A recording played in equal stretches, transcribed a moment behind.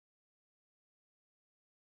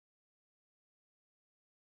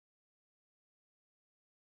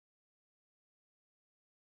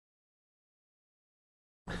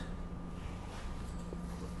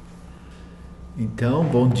Então,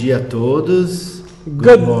 bom dia a todos.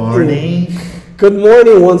 Good morning. Good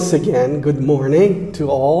morning once again. Good morning to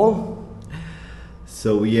all.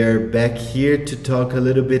 So we are back here to talk a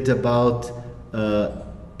little bit about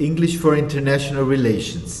English for international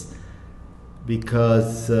relations.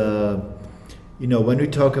 Because, when we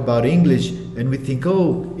talk about English and we think,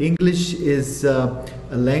 oh, English is a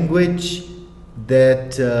language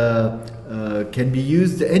that can be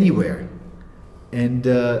used anywhere.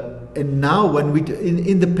 And now, when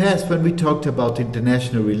in the past, when we talked about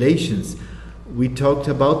international relations, we talked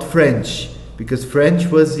about French, because French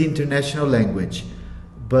was the international language.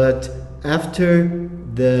 But after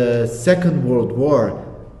the Second World War,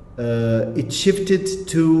 it shifted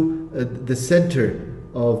to the center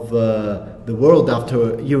of the world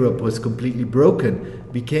after Europe was completely broken,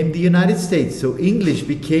 became the United States. So English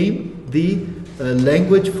became the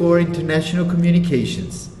language for international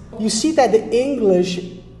communications. You see that the English,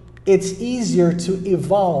 it's easier to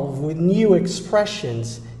evolve with new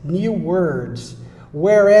expressions, new words,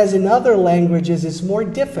 whereas in other languages it's more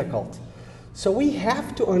difficult. So we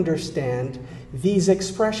have to understand these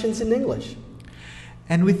expressions in English.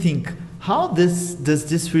 And we think, how does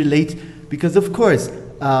this relate? Because of course,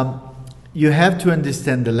 you have to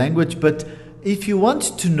understand the language, but if you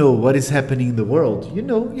want to know what is happening in the world,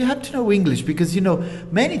 you have to know English, because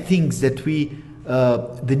many things that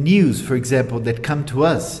the news, for example, that come to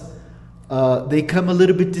us, they come a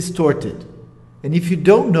little bit distorted. And if you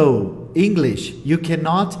don't know English, you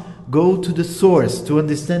cannot go to the source to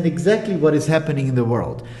understand exactly what is happening in the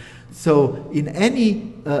world. So in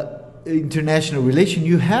any international relation,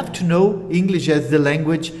 you have to know English as the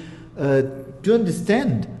language to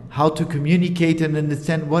understand how to communicate and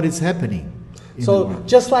understand what is happening in the world.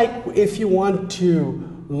 Just like if you want to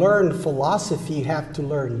learn philosophy, you have to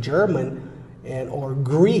learn German or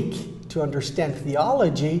Greek to understand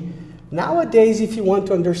theology. Nowadays, if you want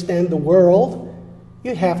to understand the world,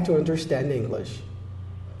 you have to understand English.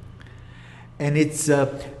 And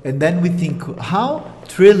and then we think how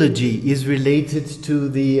trilogy is related to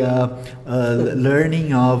the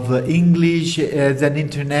learning of English as an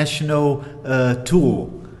international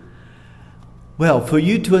tool. Well, for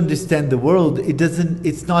you to understand the world,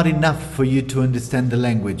 it's not enough for you to understand the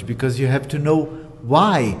language, because you have to know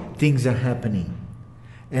why things are happening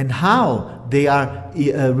and how they are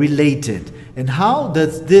related, and how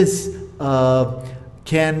does this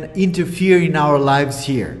can interfere in our lives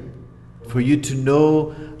here. For you to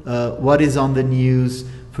know what is on the news,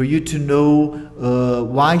 for you to know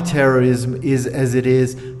why terrorism is as it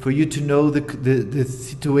is, for you to know the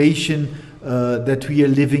situation that we are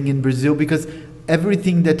living in Brazil, because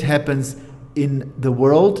everything that happens in the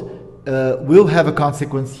world will have a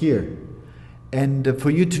consequence here. And for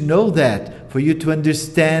you to know that, for you to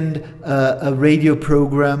understand a radio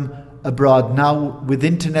program abroad. Now with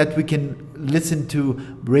internet we can listen to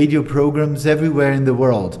radio programs everywhere in the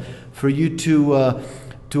world. For you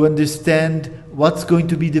to understand what's going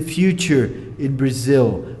to be the future in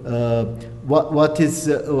Brazil, what is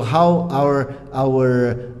how our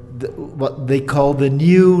what they call the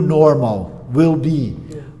new normal will be.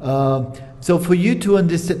 So for you to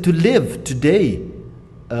understand, to live today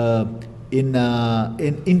in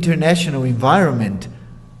an international environment,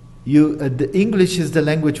 the English is the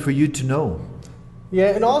language for you to know.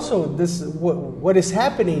 Yeah, and also this what is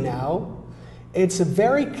happening now. It's a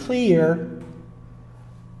very clear,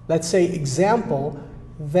 let's say, example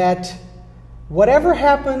that whatever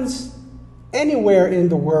happens anywhere in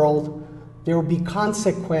the world, there will be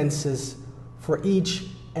consequences for each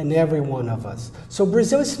and every one of us. So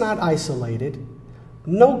Brazil is not isolated.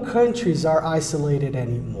 No countries are isolated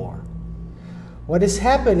anymore. What is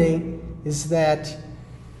happening is that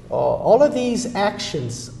all of these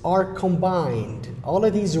actions are combined. All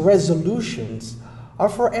of these resolutions are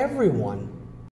for everyone.